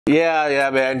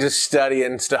Yeah, man, just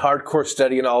studying, hardcore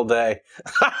studying all day.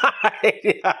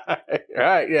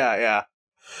 Yeah.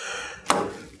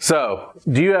 So,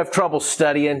 do you have trouble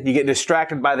studying? You get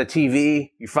distracted by the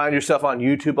TV? You find yourself on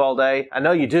YouTube all day? I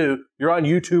know you do. You're on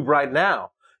YouTube right now.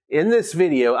 In this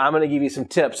video, I'm going to give you some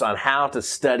tips on how to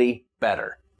study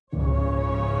better.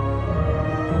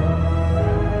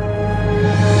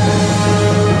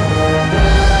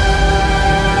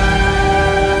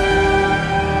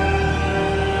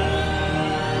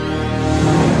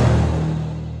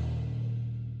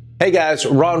 Hey guys,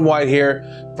 Ron White here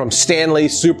from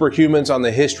Stanley's Superhumans on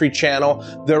the History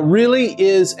Channel. There really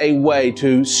is a way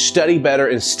to study better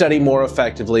and study more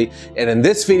effectively. And in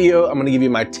this video, I'm going to give you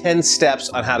my 10 steps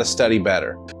on how to study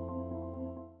better.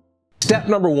 Step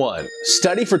number 1,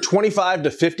 study for 25 to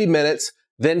 50 minutes.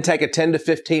 Then take a 10 to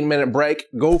 15 minute break,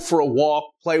 go for a walk,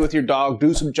 play with your dog,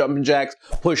 do some jumping jacks,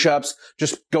 push-ups,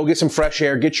 just go get some fresh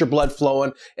air, get your blood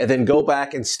flowing, and then go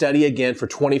back and study again for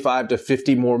 25 to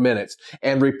 50 more minutes.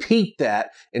 And repeat that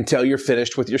until you're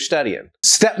finished with your studying.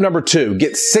 Step number 2,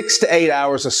 get 6 to 8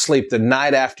 hours of sleep the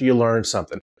night after you learn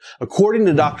something. According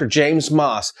to Dr. James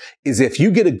Moss, is if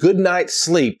you get a good night's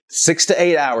sleep, 6 to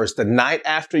 8 hours the night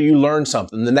after you learn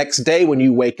something, the next day when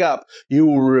you wake up, you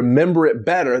will remember it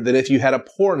better than if you had a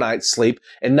poor night's sleep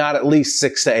and not at least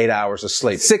 6 to 8 hours of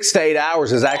sleep. 6 to 8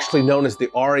 hours is actually known as the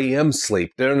REM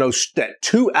sleep. There are that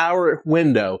 2-hour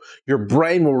window, your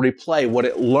brain will replay what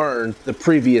it learned the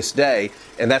previous day,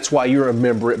 and that's why you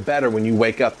remember it better when you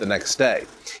wake up the next day.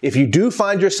 If you do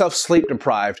find yourself sleep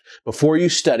deprived before you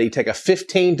study, take a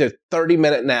 15 to 30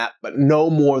 minute nap, but no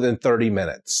more than 30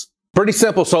 minutes. Pretty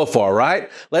simple so far,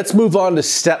 right? Let's move on to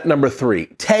step number 3.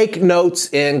 Take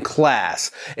notes in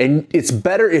class. And it's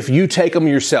better if you take them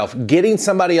yourself. Getting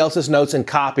somebody else's notes and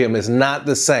copy them is not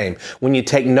the same. When you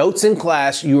take notes in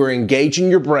class, you are engaging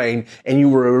your brain and you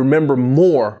will remember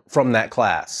more from that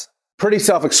class. Pretty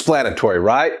self-explanatory,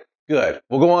 right? Good.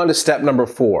 We'll go on to step number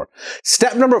 4.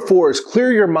 Step number 4 is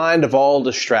clear your mind of all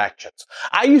distractions.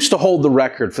 I used to hold the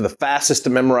record for the fastest to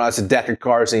memorize a deck of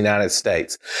cards in the United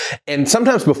States. And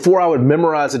sometimes before I would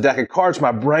memorize a deck of cards,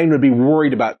 my brain would be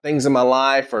worried about things in my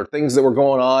life or things that were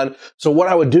going on. So what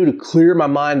I would do to clear my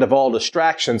mind of all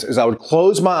distractions is I would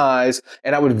close my eyes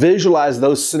and I would visualize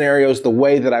those scenarios the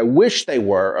way that I wish they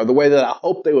were or the way that I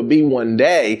hope they would be one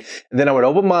day. And then I would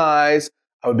open my eyes,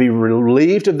 I would be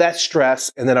relieved of that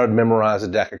stress, and then I would memorize a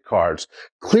deck of cards.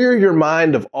 Clear your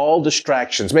mind of all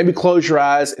distractions. Maybe close your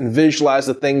eyes and visualize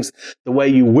the things the way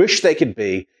you wish they could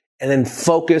be, and then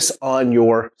focus on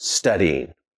your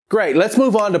studying. Great. Let's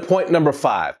move on to point number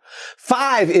 5.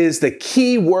 5 is the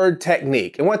keyword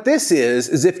technique. And what this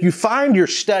is if you find you're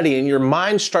studying, your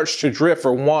mind starts to drift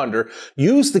or wander,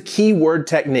 use the keyword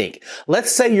technique.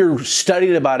 Let's say you're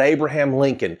studying about Abraham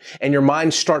Lincoln, and your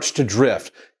mind starts to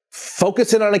drift.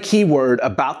 Focus in on a keyword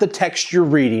about the text you're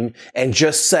reading and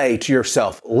just say to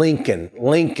yourself, Lincoln,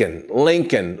 Lincoln,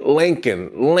 Lincoln,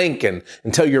 Lincoln, Lincoln,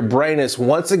 until your brain is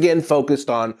once again focused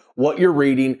on what you're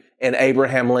reading and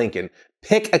Abraham Lincoln.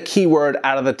 Pick a keyword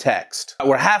out of the text.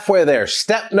 We're halfway there.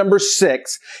 Step number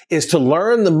 6 is to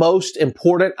learn the most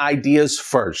important ideas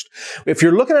first. If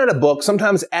you're looking at a book,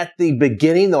 sometimes at the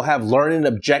beginning they'll have learning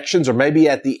objections, or maybe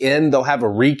at the end they'll have a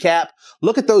recap.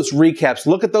 Look at those recaps.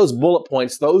 Look at those bullet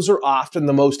points. Those are often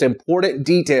the most important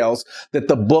details that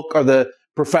the book or the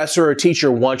professor or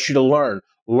teacher wants you to learn.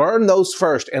 Learn those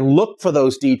first and look for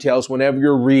those details whenever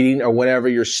you're reading or whenever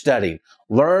you're studying.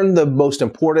 Learn the most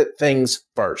important things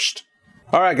first.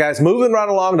 All right, guys, moving right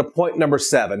along to point number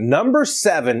 7. Number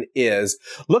 7 is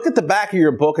look at the back of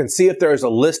your book and see if there's a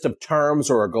list of terms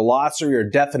or a glossary or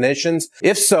definitions.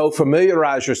 If so,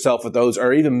 familiarize yourself with those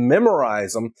or even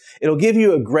memorize them. It'll give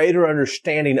you a greater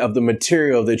understanding of the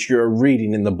material that you're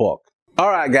reading in the book. All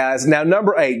right, guys. Now,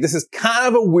 number 8. This is kind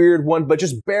of a weird one, but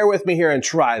just bear with me here and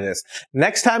try this.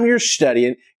 Next time you're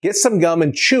studying, get some gum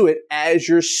and chew it as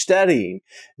you're studying.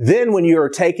 Then when you are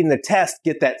taking the test,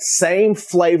 get that same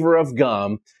flavor of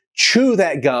gum, chew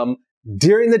that gum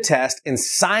during the test, and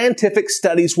scientific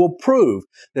studies will prove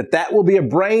that that will be a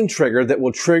brain trigger that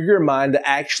will trigger your mind to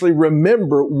actually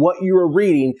remember what you were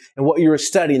reading and what you were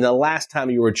studying the last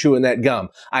time you were chewing that gum.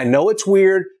 I know it's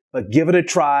weird, but give it a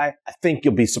try. I think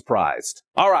you'll be surprised.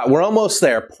 All right, we're almost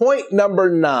there. Point number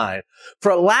 9.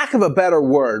 For lack of a better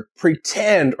word,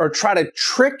 pretend or try to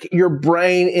trick your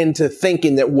brain into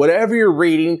thinking that whatever you're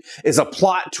reading is a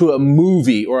plot to a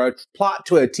movie or a plot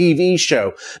to a TV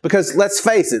show. Because let's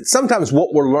face it, sometimes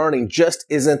what we're learning just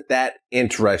isn't that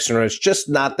interesting or it's just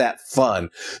not that fun.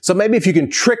 So maybe if you can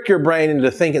trick your brain into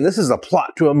thinking this is a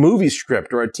plot to a movie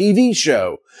script or a TV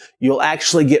show, you'll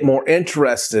actually get more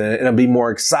interested in it and it'll be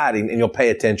more exciting and you'll pay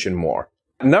attention more.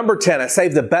 Number 10, I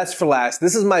saved the best for last.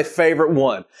 This is my favorite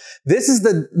one. This is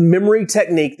the memory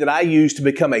technique that I use to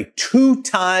become a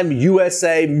 2-time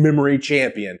USA memory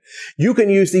champion. You can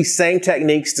use these same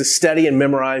techniques to study and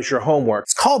memorize your homework.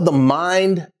 It's called the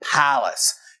Mind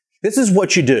Palace. This is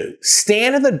what you do.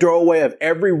 Stand in the doorway of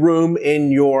every room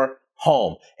in your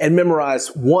home and memorize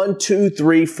 1, 2,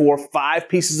 3, 4, 5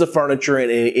 pieces of furniture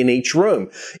in each room.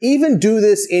 Even do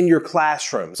this in your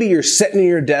classroom. So you're sitting in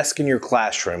your desk in your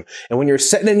classroom, and when you're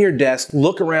sitting in your desk,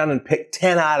 look around and pick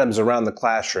 10 items around the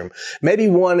classroom. Maybe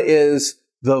one is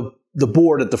the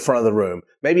board at the front of the room.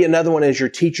 Maybe another one is your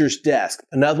teacher's desk.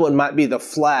 Another one might be the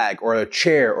flag or a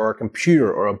chair or a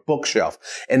computer or a bookshelf.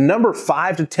 And number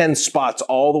 5 to 10 spots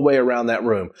all the way around that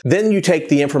room. Then you take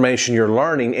the information you're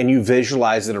learning and you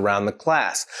visualize it around the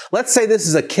class. Let's say this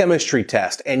is a chemistry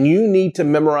test and you need to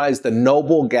memorize the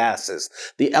noble gases,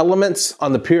 the elements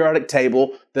on the periodic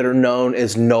table that are known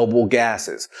as noble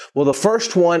gases. Well, the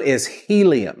first one is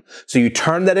helium. So you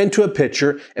turn that into a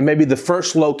picture, and maybe the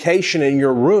first location in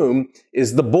your room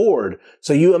is the board.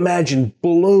 So you imagine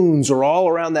balloons are all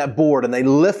around that board and they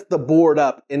lift the board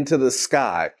up into the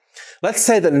sky. Let's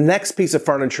say the next piece of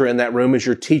furniture in that room is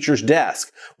your teacher's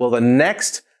desk. Well, the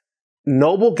next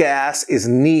noble gas is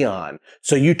neon.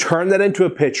 So you turn that into a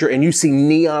picture and you see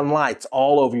neon lights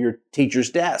all over your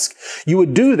teacher's desk. You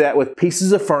would do that with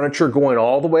pieces of furniture going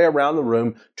all the way around the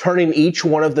room, turning each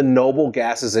one of the noble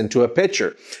gases into a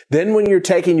picture. Then when you're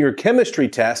taking your chemistry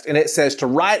test and it says to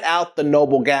write out the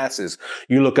noble gases,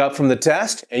 you look up from the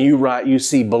test and you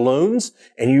see balloons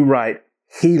and you write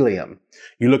helium.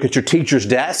 You look at your teacher's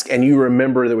desk and you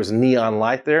remember there was neon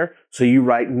light there, so you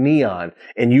write neon.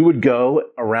 And you would go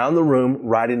around the room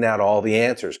writing out all the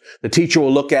answers. The teacher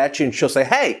will look at you and she'll say,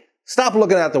 "Hey, stop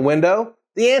looking out the window.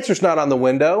 The answer's not on the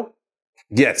window."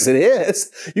 Yes, it is.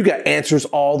 You got answers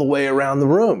all the way around the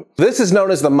room. This is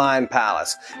known as the Mind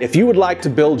Palace. If you would like to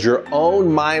build your own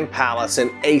Mind Palace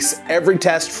and ace every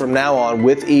test from now on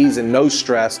with ease and no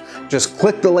stress, just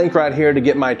click the link right here to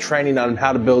get my training on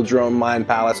how to build your own Mind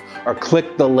Palace, or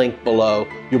click the link below.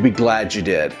 You'll be glad you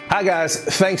did. Hi guys,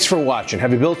 thanks for watching.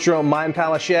 Have you built your own Mind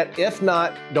Palace yet? If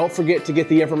not, don't forget to get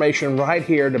the information right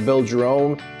here to build your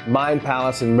own Mind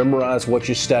Palace and memorize what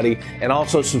you study. And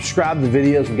also subscribe to the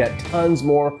videos. We've got tons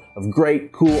more of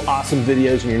great, cool, awesome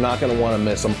videos, and you're not going to want to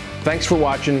miss them. Thanks for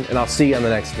watching, and I'll see you on the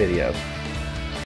next video.